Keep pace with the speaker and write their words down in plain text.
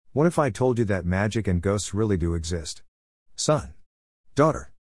What if I told you that magic and ghosts really do exist? Son.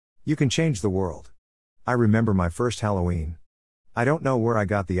 Daughter. You can change the world. I remember my first Halloween. I don't know where I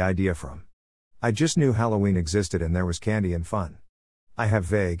got the idea from. I just knew Halloween existed and there was candy and fun. I have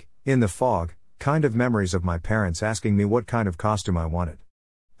vague, in the fog, kind of memories of my parents asking me what kind of costume I wanted.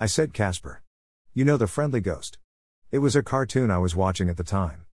 I said Casper. You know, the friendly ghost. It was a cartoon I was watching at the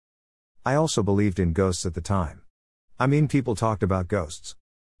time. I also believed in ghosts at the time. I mean, people talked about ghosts.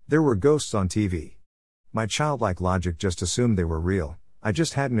 There were ghosts on TV. My childlike logic just assumed they were real, I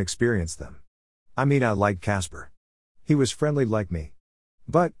just hadn't experienced them. I mean, I liked Casper. He was friendly like me.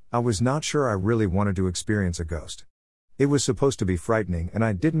 But, I was not sure I really wanted to experience a ghost. It was supposed to be frightening and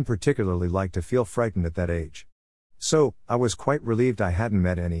I didn't particularly like to feel frightened at that age. So, I was quite relieved I hadn't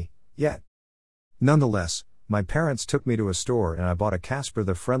met any, yet. Nonetheless, my parents took me to a store and I bought a Casper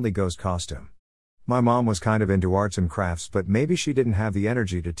the Friendly Ghost costume. My mom was kind of into arts and crafts, but maybe she didn't have the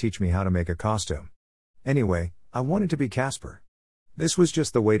energy to teach me how to make a costume. Anyway, I wanted to be Casper. This was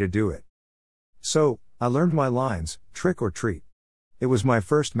just the way to do it. So, I learned my lines, trick or treat. It was my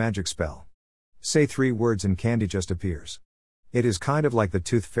first magic spell. Say 3 words and candy just appears. It is kind of like the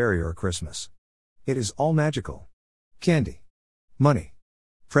Tooth Fairy or Christmas. It is all magical. Candy. Money.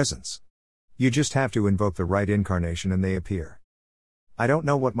 Presents. You just have to invoke the right incarnation and they appear. I don't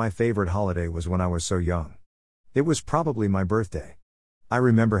know what my favorite holiday was when I was so young. It was probably my birthday. I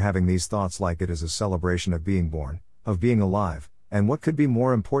remember having these thoughts like it is a celebration of being born, of being alive, and what could be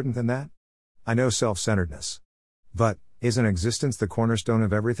more important than that? I know self-centeredness. But, isn't existence the cornerstone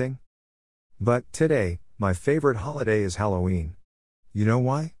of everything? But, today, my favorite holiday is Halloween. You know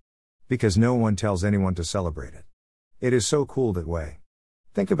why? Because no one tells anyone to celebrate it. It is so cool that way.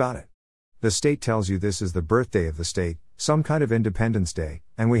 Think about it. The state tells you this is the birthday of the state, some kind of Independence Day,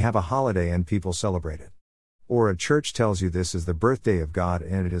 and we have a holiday and people celebrate it. Or a church tells you this is the birthday of God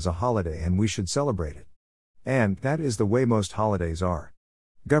and it is a holiday and we should celebrate it. And that is the way most holidays are.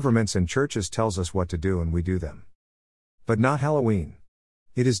 Governments and churches tells us what to do and we do them. But not Halloween.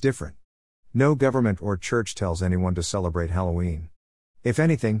 It is different. No government or church tells anyone to celebrate Halloween. If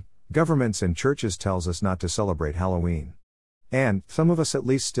anything, governments and churches tells us not to celebrate Halloween. And, some of us at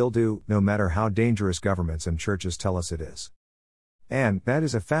least still do, no matter how dangerous governments and churches tell us it is. And, that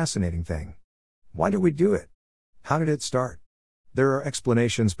is a fascinating thing. Why do we do it? How did it start? There are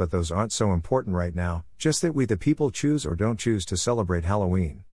explanations, but those aren't so important right now, just that we the people choose or don't choose to celebrate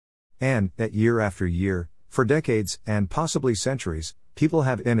Halloween. And, that year after year, for decades, and possibly centuries, people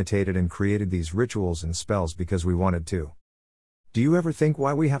have imitated and created these rituals and spells because we wanted to. Do you ever think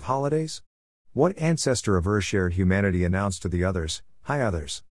why we have holidays? What ancestor of Earth-shared humanity announced to the others, "Hi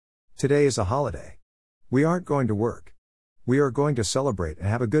others. Today is a holiday. We aren't going to work. We are going to celebrate and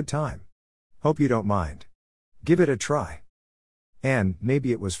have a good time. Hope you don't mind. Give it a try." And,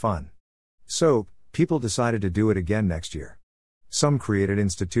 maybe it was fun. So, people decided to do it again next year. Some created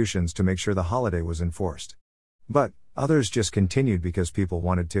institutions to make sure the holiday was enforced. But, others just continued because people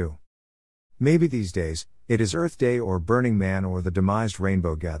wanted to. Maybe these days, it is Earth Day or Burning Man or the demised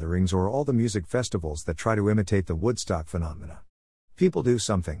rainbow gatherings or all the music festivals that try to imitate the Woodstock phenomena. People do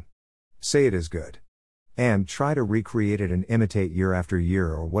something. Say it is good. And try to recreate it and imitate year after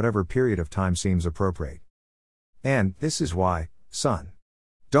year or whatever period of time seems appropriate. And, this is why, son.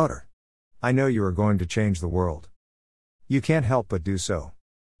 Daughter. I know you are going to change the world. You can't help but do so.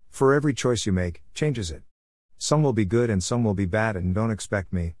 For every choice you make, changes it. Some will be good and some will be bad, and don't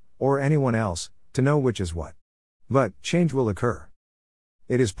expect me, or anyone else, to know which is what. But, change will occur.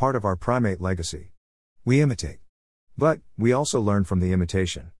 It is part of our primate legacy. We imitate. But, we also learn from the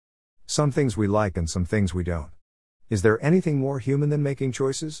imitation. Some things we like and some things we don't. Is there anything more human than making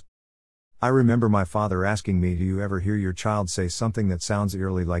choices? I remember my father asking me, do you ever hear your child say something that sounds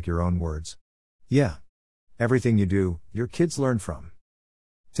eerily like your own words? Yeah. Everything you do, your kids learn from.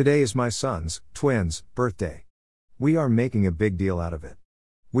 Today is my son's, twins, birthday. We are making a big deal out of it.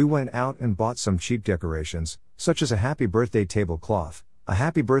 We went out and bought some cheap decorations, such as a happy birthday tablecloth, a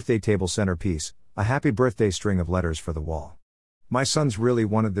happy birthday table centerpiece, a happy birthday string of letters for the wall. My sons really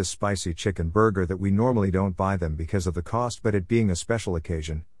wanted this spicy chicken burger that we normally don't buy them because of the cost, but it being a special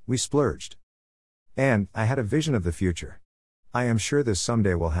occasion, we splurged. And, I had a vision of the future. I am sure this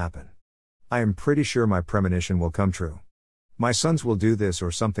someday will happen. I am pretty sure my premonition will come true. My sons will do this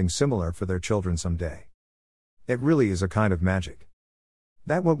or something similar for their children someday. It really is a kind of magic.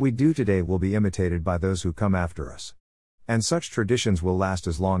 That what we do today will be imitated by those who come after us. And such traditions will last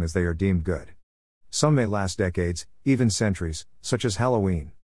as long as they are deemed good. Some may last decades, even centuries, such as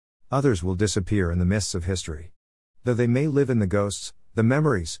Halloween. Others will disappear in the mists of history. Though they may live in the ghosts, the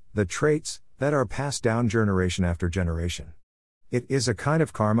memories, the traits, that are passed down generation after generation. It is a kind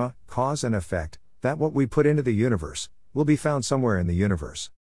of karma, cause and effect, that what we put into the universe, will be found somewhere in the universe.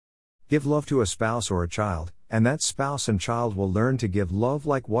 Give love to a spouse or a child, and that spouse and child will learn to give love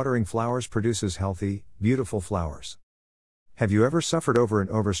like watering flowers produces healthy, beautiful flowers. Have you ever suffered over an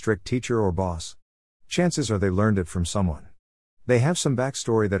overstrict teacher or boss? Chances are they learned it from someone. They have some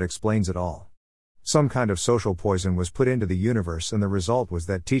backstory that explains it all. Some kind of social poison was put into the universe and the result was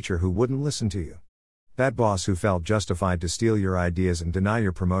that teacher who wouldn't listen to you. That boss who felt justified to steal your ideas and deny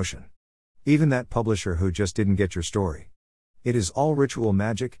your promotion. Even that publisher who just didn't get your story. It is all ritual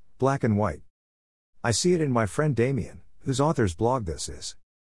magic, black and white. I see it in my friend Damien, whose author's blog this is.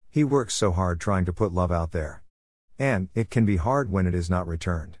 He works so hard trying to put love out there. And it can be hard when it is not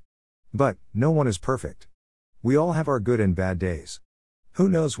returned. But no one is perfect. We all have our good and bad days. Who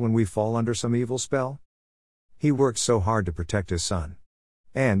knows when we fall under some evil spell? He worked so hard to protect his son.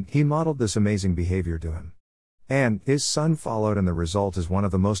 And he modeled this amazing behavior to him. And his son followed, and the result is one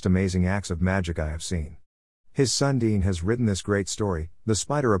of the most amazing acts of magic I have seen. His son Dean has written this great story, The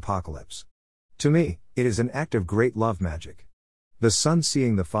Spider Apocalypse. To me, it is an act of great love magic. The son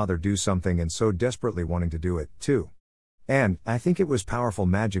seeing the father do something and so desperately wanting to do it, too. And I think it was powerful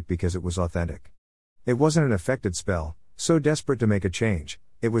magic because it was authentic. It wasn't an affected spell, so desperate to make a change,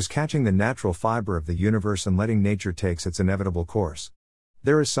 it was catching the natural fiber of the universe and letting nature take its inevitable course.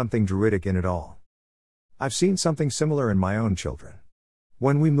 There is something druidic in it all. I've seen something similar in my own children.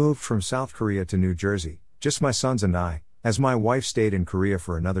 When we moved from South Korea to New Jersey, just my sons and I, as my wife stayed in Korea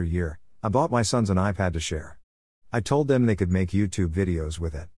for another year, I bought my sons an iPad to share. I told them they could make YouTube videos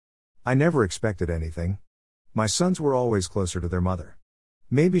with it. I never expected anything. My sons were always closer to their mother.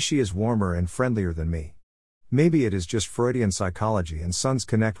 Maybe she is warmer and friendlier than me. Maybe it is just Freudian psychology and sons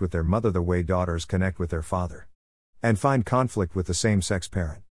connect with their mother the way daughters connect with their father. And find conflict with the same-sex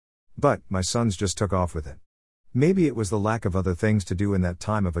parent. But my sons just took off with it. Maybe it was the lack of other things to do in that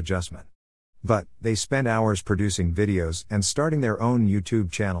time of adjustment. But they spent hours producing videos and starting their own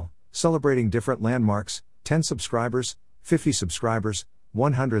YouTube channel, celebrating different landmarks, 10 subscribers, 50 subscribers,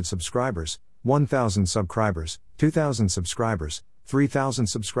 100 subscribers, 1,000 subscribers, 2,000 subscribers, 3,000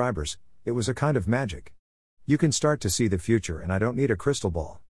 subscribers. It was a kind of magic. You can start to see the future, and I don't need a crystal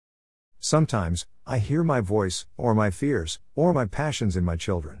ball. Sometimes, I hear my voice, or my fears, or my passions in my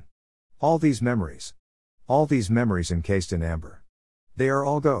children. All these memories encased in amber. They are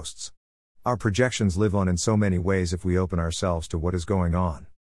all ghosts. Our projections live on in so many ways if we open ourselves to what is going on.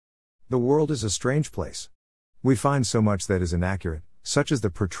 The world is a strange place. We find so much that is inaccurate, such as the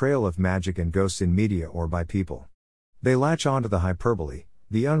portrayal of magic and ghosts in media or by people. They latch on to the hyperbole,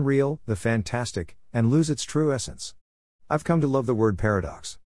 the unreal, the fantastic, and lose its true essence. I've come to love the word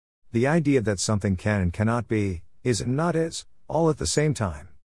paradox. The idea that something can and cannot be, is and not is, all at the same time.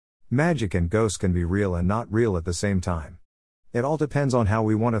 Magic and ghosts can be real and not real at the same time. It all depends on how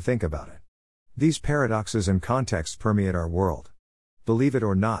we want to think about it. These paradoxes and contexts permeate our world. Believe it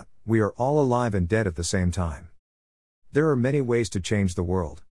or not, we are all alive and dead at the same time. There are many ways to change the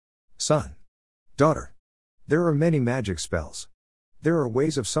world. Son. Daughter. There are many magic spells. There are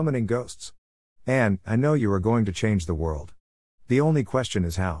ways of summoning ghosts. And I know you are going to change the world. The only question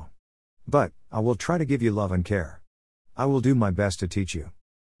is how. But I will try to give you love and care. I will do my best to teach you.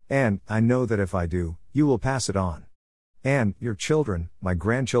 And I know that if I do, you will pass it on. And your children, my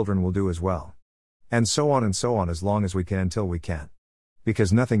grandchildren, will do as well. And so on as long as we can until we can't.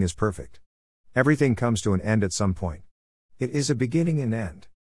 Because nothing is perfect. Everything comes to an end at some point. It is a beginning and end.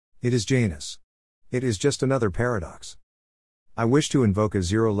 It is Janus. It is just another paradox. I wish to invoke a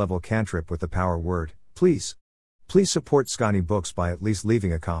zero-level cantrip with the power word, please. Please support Scotty Books by at least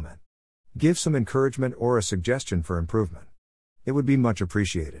leaving a comment. Give some encouragement or a suggestion for improvement. It would be much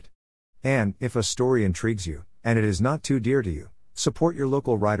appreciated. And, if a story intrigues you, and it is not too dear to you, support your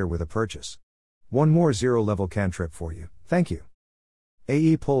local writer with a purchase. One more zero-level cantrip for you, thank you.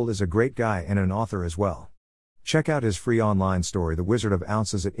 A.E. Pohl is a great guy and an author as well. Check out his free online story The Wizard of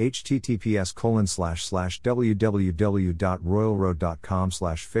Ounces at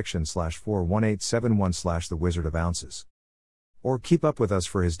https://www.royalroad.com/fiction/41871/The Wizard of Ounces. Or keep up with us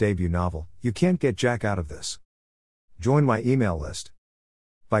for his debut novel, You Can't Get Jack Out of This. Join my email list.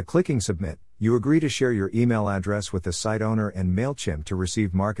 By clicking Submit, you agree to share your email address with the site owner and MailChimp to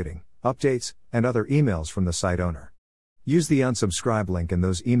receive marketing, updates, and other emails from the site owner. Use the unsubscribe link in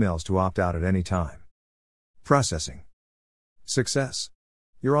those emails to opt out at any time. Processing. Success.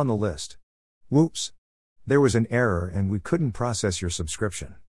 You're on the list. Whoops. There was an error and we couldn't process your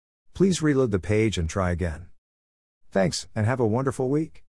subscription. Please reload the page and try again. Thanks, and have a wonderful week.